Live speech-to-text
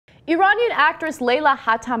Iranian actress Leila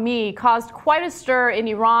Hatami caused quite a stir in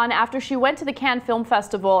Iran after she went to the Cannes Film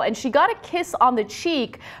Festival and she got a kiss on the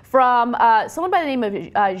cheek from someone by the name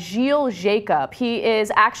of Gilles Jacob. He is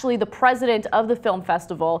actually the president of the film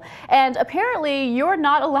festival, and apparently you're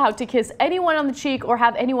not allowed to kiss anyone on the cheek or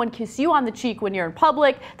have anyone kiss you on the cheek when you're in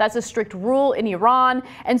public. That's a strict rule in Iran,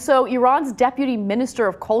 and so Iran's Deputy Minister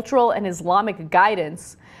of Cultural and Islamic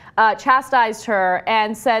Guidance chastised her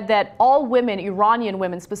and said that all women, Iranian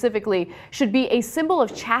women specifically, should be a symbol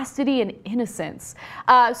of chastity and innocence.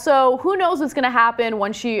 So who knows what's going to happen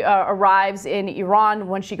when she arrives in Iran,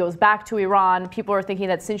 when she goes back to Iran. People are thinking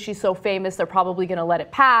that since she's so famous, they're probably going to let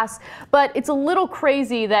it pass. But it's a little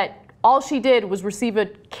crazy that all she did was receive a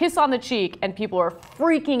kiss on the cheek and people are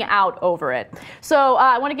freaking out over it. So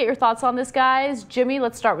I want to get your thoughts on this, guys. Jimmy,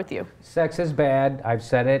 let's start with you. Sex is bad. I've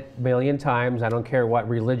said it a million times. I don't care what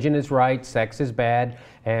religion is right. Sex is bad.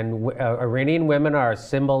 And Iranian women are a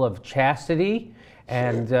symbol of chastity.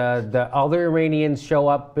 And the other Iranians show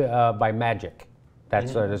up by magic.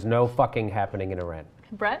 That's there's no fucking happening in Iran.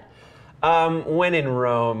 Brett? When in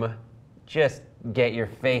Rome, just get your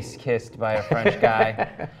face kissed by a French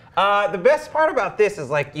guy. The best part about this is,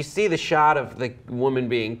 like, you see the shot of the woman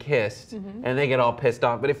being kissed, and they get all pissed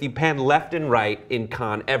off. But if you pan left and right in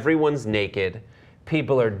Cannes, everyone's naked.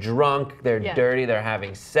 People are drunk, they're dirty, they're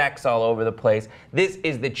having sex all over the place. This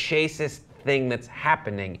is the chastest thing that's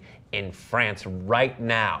happening in France right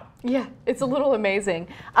now. Yeah, it's a little amazing.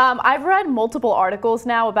 I've read multiple articles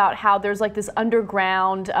now about how there's like this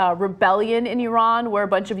underground rebellion in Iran where a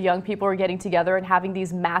bunch of young people are getting together and having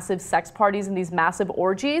these massive sex parties and these massive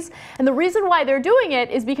orgies. And the reason why they're doing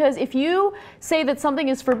it is because if you say that something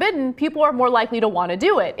is forbidden, people are more likely to want to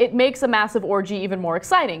do it. It makes a massive orgy even more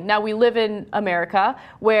exciting. Now, we live in America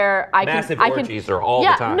where massive orgies are all the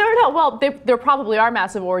time. No. Well, there probably are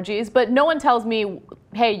massive orgies, but no one tells me,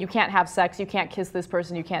 hey, you can't have sex, you can't kiss this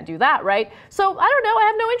person, you can't do that, right? So I don't know, I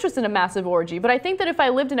have no interest in a massive orgy, but I think that if I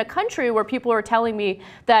lived in a country where people are telling me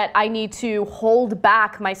that I need to hold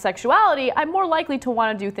back my sexuality, I'm more likely to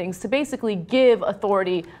want to do things to basically give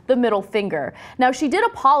authority the middle finger. Now, she did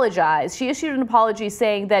apologize. She issued an apology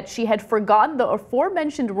saying that she had forgotten the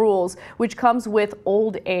aforementioned rules, which comes with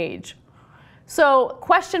old age. So,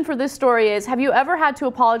 question for this story is, have you ever had to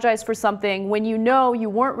apologize for something when you know you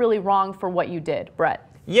weren't really wrong for what you did? Brett?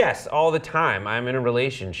 Yes, all the time. I'm in a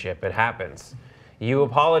relationship. It happens. You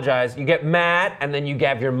apologize, you get mad, and then you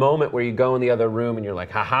have your moment where you go in the other room and you're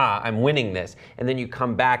like, haha, I'm winning this. And then you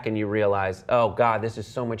come back and you realize, oh God, this is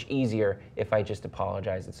so much easier if I just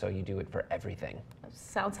apologize, and so you do it for everything.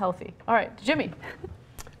 Sounds healthy. All right, Jimmy.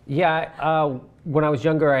 Yeah, when I was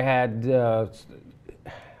younger, I had...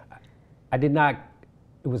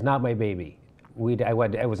 it was not my baby.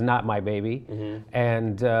 It was not my baby.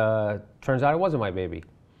 And turns out it wasn't my baby.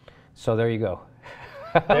 So there you go.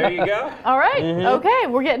 There you go. All right. Okay,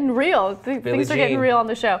 we're getting real. Things are getting real on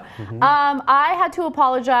the show. I had to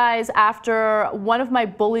apologize after one of my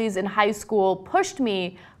bullies in high school pushed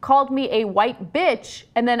me, called me a white bitch,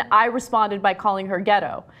 and then I responded by calling her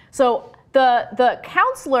ghetto. So the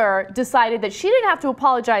counselor decided that she didn't have to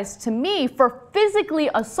apologize to me for physically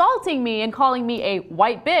assaulting me and calling me a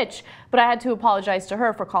white bitch, but I had to apologize to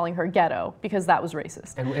her for calling her ghetto because that was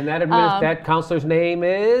racist. And that counselor's name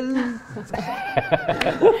is?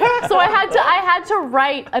 So I had to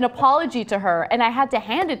write an apology to her, and I had to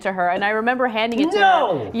hand it to her, and I remember handing it to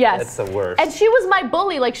her. Yes. That's the worst. And she was my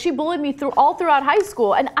bully. Like, she bullied me all throughout high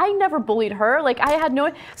school, and I never bullied her. Like, I had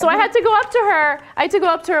no... So I had to go up to her. I had to go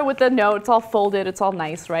up to her with the note. It's all folded. It's all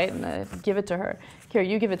nice, right? And I give it to her. Here,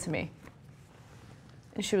 you give it to me.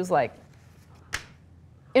 And she was like,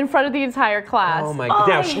 in front of the entire class. Oh my God!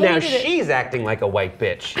 Now she's acting like a white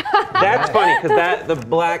bitch. That's funny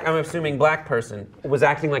because I'm assuming black person was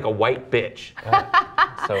acting like a white bitch.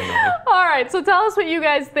 So annoying. All right, so tell us what you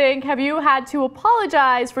guys think. Have you had to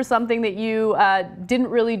apologize for something that you didn't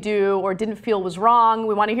really do or didn't feel was wrong?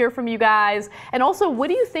 We want to hear from you guys. And also, what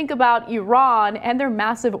do you think about Iran and their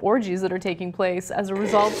massive orgies that are taking place as a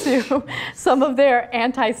result to some of their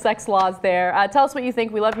anti-sex laws there? Tell us what you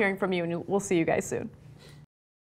think. We love hearing from you, and we'll see you guys soon.